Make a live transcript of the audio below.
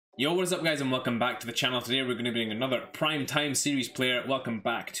Yo, what is up guys, and welcome back to the channel. Today we're going to be doing another Prime Time Series player. Welcome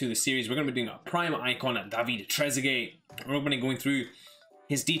back to the series. We're going to be doing a Prime Icon at David Trezeguet. We're going to be going through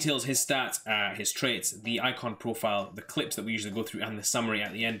his details, his stats, his traits, the icon profile, the clips that we usually go through, and the summary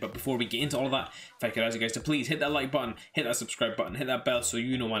at the end. But before we get into all of that, if I could ask you guys to please hit that like button, hit that subscribe button, hit that bell so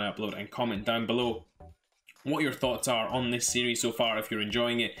you know when I upload, and comment down below what your thoughts are on this series so far, if you're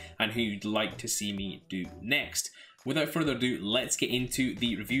enjoying it, and who you'd like to see me do next. Without further ado, let's get into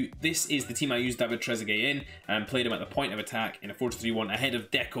the review. This is the team I used David Trezeguet in, and played him at the point of attack in a 4-3-1 ahead of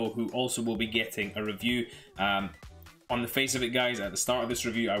Deco, who also will be getting a review. On the face of it, guys, at the start of this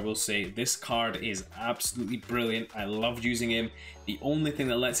review, I will say this card is absolutely brilliant. I loved using him. The only thing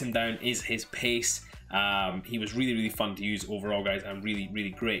that lets him down is his pace. He was really fun to use overall, guys, and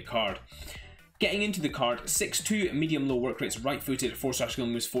really great card. Getting into the card, 6'2", medium-low work rates, right-footed, 4-star skill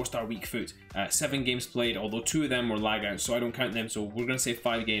moves, 4-star weak foot. 7 games played, although 2 of them were lag outs, so I don't count them, so we're going to say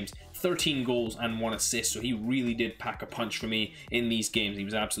 5 games. 13 goals and 1 assist, so he really did pack a punch for me in these games. He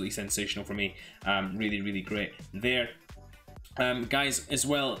was absolutely sensational for me. Really great there. Guys, as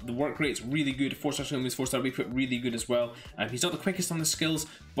well, the work rate's really good. 4-star skill moves, 4-star weak foot, really good as well. He's not the quickest on the skills,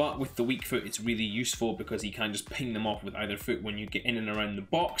 but with the weak foot, it's really useful because he can just ping them off with either foot when you get in and around the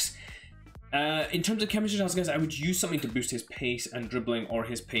box. In terms of chemistry styles, guys, I would use something to boost his pace and dribbling, or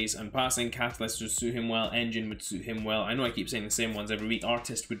his pace and passing. Catalyst would suit him well. Engine would suit him well. I know I keep saying the same ones every week.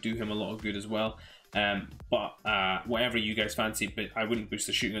 Artist would do him a lot of good as well. But whatever you guys fancy, but I wouldn't boost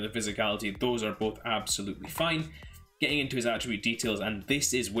the shooting or the physicality. Those are both absolutely fine. Getting into his attribute details, and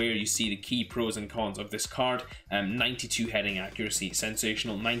this is where you see the key pros and cons of this card. 92 heading accuracy,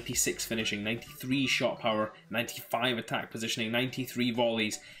 sensational. 96 finishing, 93 shot power, 95 attack positioning, 93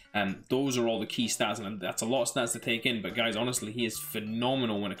 volleys. Those are all the key stats, and that's a lot of stats to take in, but guys, honestly, he is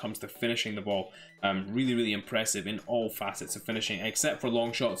phenomenal when it comes to finishing the ball. Really impressive in all facets of finishing, except for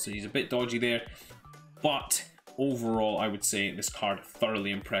long shots, so he's a bit dodgy there. But overall, I would say this card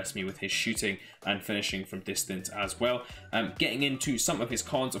thoroughly impressed me with his shooting and finishing from distance as well. Getting into some of his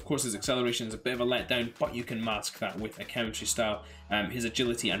cons, of course, his acceleration is a bit of a letdown, but you can mask that with a chemistry style. His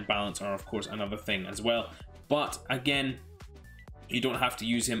agility and balance are, of course, another thing as well. But again, you don't have to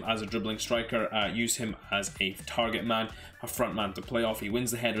use him as a dribbling striker. Use him as a target man, a front man to play off. He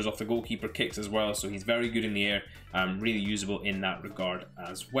wins the headers off the goalkeeper kicks as well, so he's very good in the air. Really usable in that regard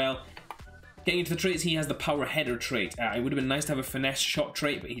as well. Getting into the traits, he has the power header trait. It would have been nice to have a finesse shot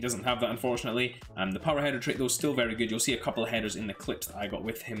trait, but he doesn't have that, unfortunately. The power header trait, though, is still very good. You'll see a couple of headers in the clips that I got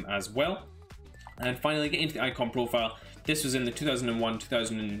with him as well. And finally, getting into the icon profile. This was in the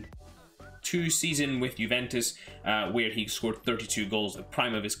 2001-2002 season with Juventus, where he scored 32 goals, the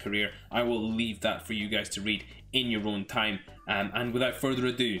prime of his career. I will leave that for you guys to read in your own time. And without further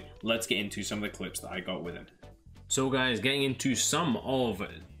ado, let's get into some of the clips that I got with him. So guys, getting into some of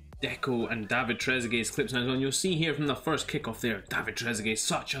Deco and David Trezeguet's clips now, and you'll see here from the first kickoff there, David Trezeguet,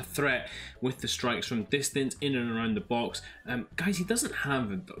 such a threat with the strikes from distance, in and around the box. Guys, he doesn't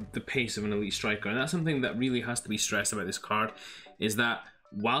have the pace of an elite striker, and that's something that really has to be stressed about this card, is that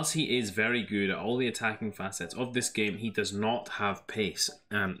whilst he is very good at all the attacking facets of this game, he does not have pace.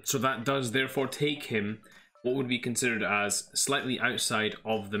 So that does therefore take him what would be considered as slightly outside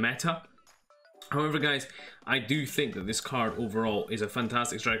of the meta. However, guys, I do think that this card overall is a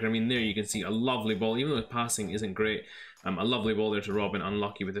fantastic striker. I mean, there you can see a lovely ball, even though his passing isn't great. A lovely ball there to Robin,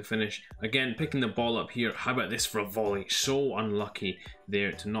 unlucky with the finish. Again, picking the ball up here. How about this for a volley? So unlucky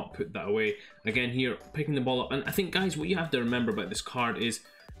there to not put that away. Again here, picking the ball up. And I think, guys, what you have to remember about this card is,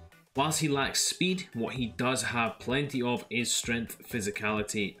 whilst he lacks speed, what he does have plenty of is strength,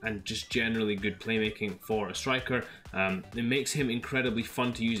 physicality, and just generally good playmaking for a striker. It makes him incredibly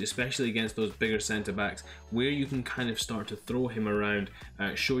fun to use, especially against those bigger centre-backs, where you can kind of start to throw him around,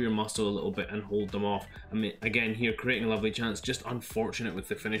 show your muscle a little bit, and hold them off. I mean, again here, creating a lovely chance, just unfortunate with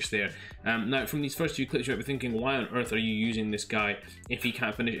the finish there. Now, from these first few clips, you might be thinking, why on earth are you using this guy if he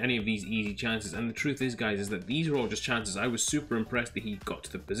can't finish any of these easy chances? And the truth is, guys, is that these are all just chances. I was super impressed that he got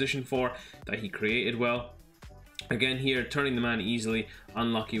to the position for, that he created well. Again here, turning the man easily,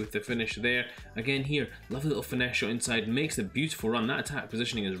 unlucky with the finish there. Again here, lovely little finesse shot inside, makes a beautiful run. That attack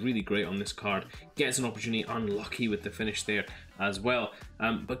positioning is really great on this card. Gets an opportunity, unlucky with the finish there as well.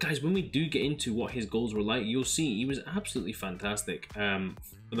 But guys, when we do get into what his goals were like, you'll see he was absolutely fantastic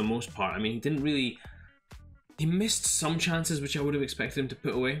for the most part. I mean, he missed some chances which I would have expected him to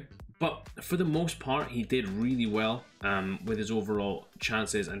put away, but for the most part, he did really well with his overall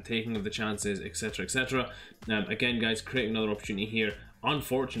chances and taking of the chances, etc, etc. Again, guys, creating another opportunity here,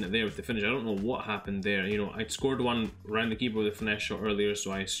 unfortunate there with the finish. I don't know what happened there. You know, I'd scored one around the keeper with a finesse shot earlier,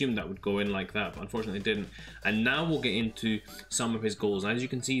 so I assumed that would go in like that, but unfortunately it didn't. And now we'll get into some of his goals. As you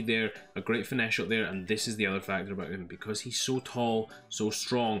can see there, a great finesse shot there, and this is the other factor about him, because he's so tall, so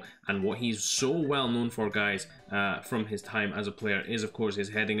strong, and what he's so well known for, guys, from his time as a player is, of course, his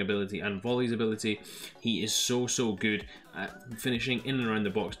heading ability and volleys ability. He is so good at finishing in and around the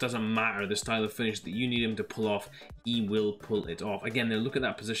box. Doesn't matter the style of finish that you need him to pull off, he will pull it off. Again, there, look at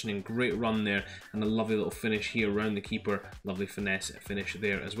that positioning, great run there, and a lovely little finish here around the keeper. Lovely finesse finish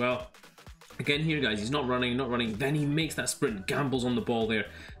there as well. Again here, guys, he's not running, then he makes that sprint, gambles on the ball there.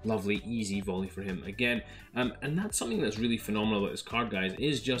 Lovely, easy volley for him again. And that's something that's really phenomenal about this card, guys,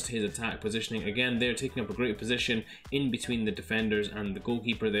 is just his attack positioning. Again, they're taking up a great position in between the defenders and the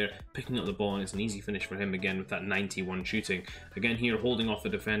goalkeeper there, picking up the ball, and it's an easy finish for him again with that 91 shooting. Again here, holding off the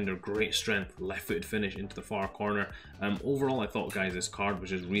defender, great strength, left-footed finish into the far corner. Overall, I thought, guys, this card was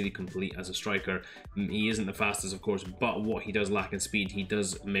just really complete as a striker. He isn't the fastest, of course, but what he does lack in speed, he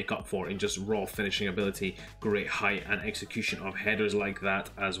does make up for in just raw finishing ability, great height and execution of headers like that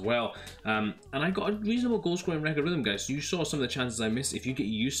as well. And I got a reasonable goal scoring record with him, guys. So you saw some of the chances I missed. If you get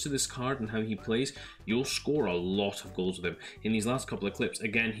used to this card and how he plays, you'll score a lot of goals with him. In these last couple of clips,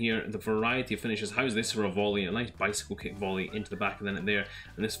 again here, the variety of finishes. How's this for a volley? A nice bicycle kick volley into the back of the net there.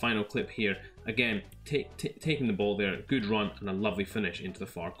 And this final clip here, again, taking the ball there, good run and a lovely finish into the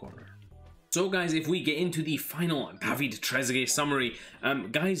far corner. So guys, if we get into the final David Trezeguet summary,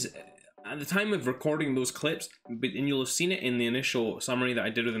 guys, at the time of recording those clips, and you'll have seen it in the initial summary that I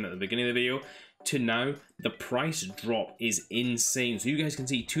did with him at the beginning of the video, to now, the price drop is insane. So you guys can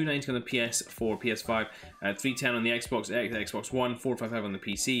see $290 on the PS4, PS5, $310 on the Xbox X, Xbox One, $455 on the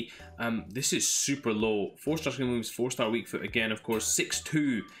PC. This is super low. 4-star skill moves, 4-star weak foot again, of course,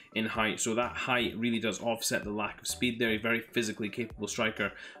 6'2" in height. So that height really does offset the lack of speed there. A very physically capable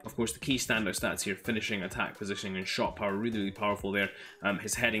striker. Of course, the key standout stats here: finishing, attack, positioning, and shot power. Really powerful there.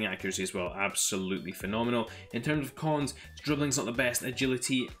 His heading accuracy as well, absolutely phenomenal. In terms of cons, his dribbling's not the best.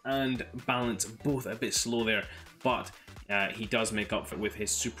 Agility and balance, both a bit slow there, but he does make up for it with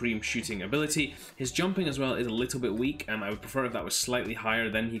his supreme shooting ability. His jumping as well is a little bit weak. I would prefer if that was slightly higher,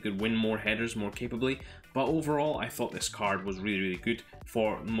 then he could win more headers more capably. But overall, I thought this card was really good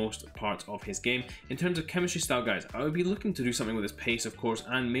for most parts of his game. In terms of chemistry style, guys, I would be looking to do something with his pace, of course,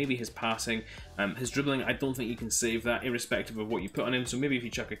 and maybe his passing. His dribbling, I don't think you can save that, irrespective of what you put on him. So maybe if you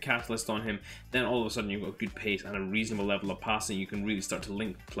chuck a catalyst on him, then all of a sudden you've got good pace and a reasonable level of passing. You can really start to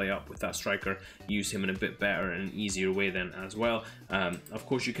link play up with that striker, use him in a bit better and easier way then as well. Of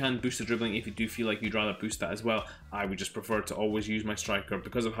course, you can boost the dribbling if you do feel like you'd rather boost that as well. I would just prefer to always use my striker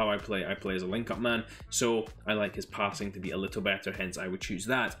because of how I play as a link-up man. So I like his passing to be a little better, hence I would choose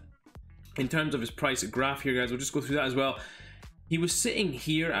that. In terms of his price graph here, guys, we'll just go through that as well. He was sitting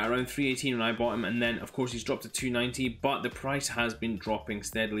here at around 318 when I bought him, and then of course he's dropped to 290, but the price has been dropping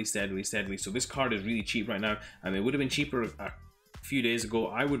steadily. So this card is really cheap right now, and it would have been cheaper a few days ago.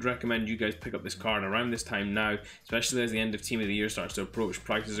 I would recommend you guys pick up this card around this time now, especially as the end of Team of the Year starts to approach.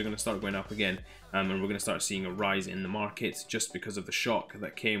 Prices are going to start going up again, and we're going to start seeing a rise in the market just because of the shock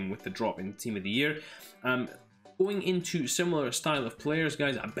that came with the drop in Team of the Year. Going into similar style of players,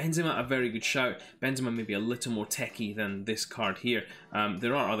 guys, Benzema, a very good shout. Benzema maybe a little more techie than this card here.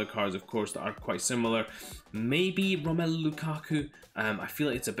 There are other cards, of course, that are quite similar. Maybe Romelu Lukaku. I feel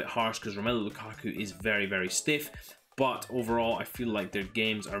like it's a bit harsh because Romelu Lukaku is very stiff. But overall, I feel like their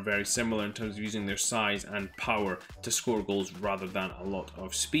games are very similar in terms of using their size and power to score goals rather than a lot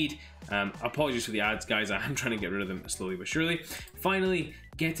of speed. Apologies for the ads, guys. I am trying to get rid of them slowly but surely. Finally,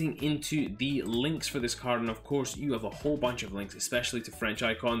 getting into the links for this card, and of course, you have a whole bunch of links, especially to French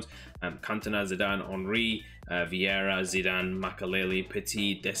icons. Cantona, Zidane, Henry, Vieira, Zidane, Makaleli,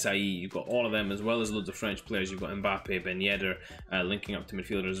 Petit, Desailly. You've got all of them, as well as loads of French players. You've got Mbappe, Ben Yedder, linking up to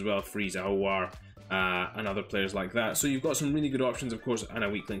midfielders as well, Frieza, Aouar, and other players like that. So you've got some really good options, of course, and a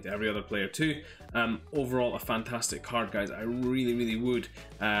weak link to every other player too. Overall, a fantastic card, guys. I really would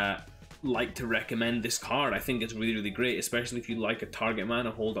like to recommend this card. I think it's really great, especially if you like a target man,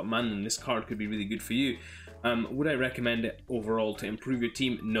 a hold up man, and this card could be really good for you. Would I recommend it overall to improve your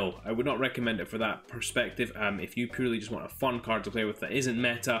team? No, I would not recommend it for that perspective. If you purely just want a fun card to play with that isn't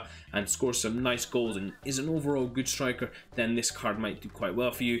meta and scores some nice goals and is an overall good striker, then this card might do quite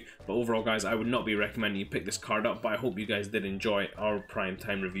well for you. But overall, guys, I would not be recommending you pick this card up, but I hope you guys did enjoy our prime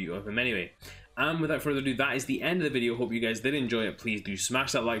time review of him anyway. And without further ado, that is the end of the video. Hope you guys did enjoy it. Please do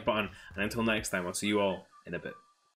smash that like button, and until next time, I'll see you all in a bit.